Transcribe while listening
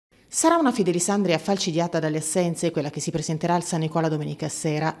Sarà una Fidelis Andria falcidiata dalle assenze, quella che si presenterà al San Nicola domenica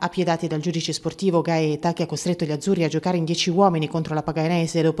sera, appiedati dal giudice sportivo Gaeta, che ha costretto gli azzurri a giocare in 10 uomini contro la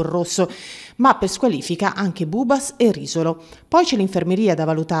Paganese dopo il rosso, ma per squalifica anche Bubas e Risolo. Poi c'è l'infermeria da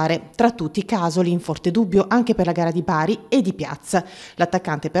valutare, tra tutti Casoli in forte dubbio anche per la gara di Bari e di Piazza.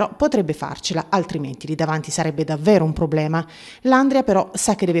 L'attaccante però potrebbe farcela, altrimenti lì davanti sarebbe davvero un problema. L'Andria però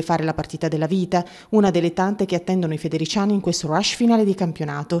sa che deve fare la partita della vita, una delle tante che attendono i federiciani in questo rush finale di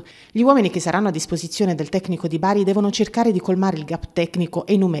campionato. Gli uomini che saranno a disposizione del tecnico di Bari devono cercare di colmare il gap tecnico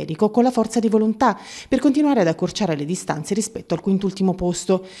e numerico con la forza di volontà per continuare ad accorciare le distanze rispetto al quintultimo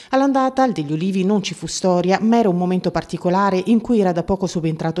posto. All'andata al degli Ulivi non ci fu storia, ma era un momento particolare in cui era da poco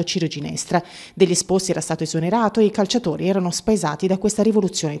subentrato Ciro Ginestra. Degli esposti era stato esonerato e i calciatori erano spaesati da questa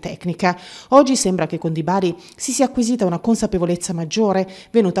rivoluzione tecnica. Oggi sembra che con Di Bari si sia acquisita una consapevolezza maggiore,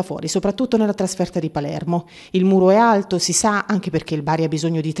 venuta fuori soprattutto nella trasferta di Palermo. Il muro è alto, si sa, anche perché il Bari ha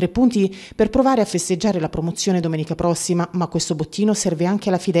bisogno di 3 punti per provare a festeggiare la promozione domenica prossima, ma questo bottino serve anche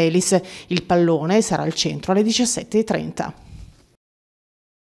alla Fidelis. Il pallone sarà al centro alle 17:30.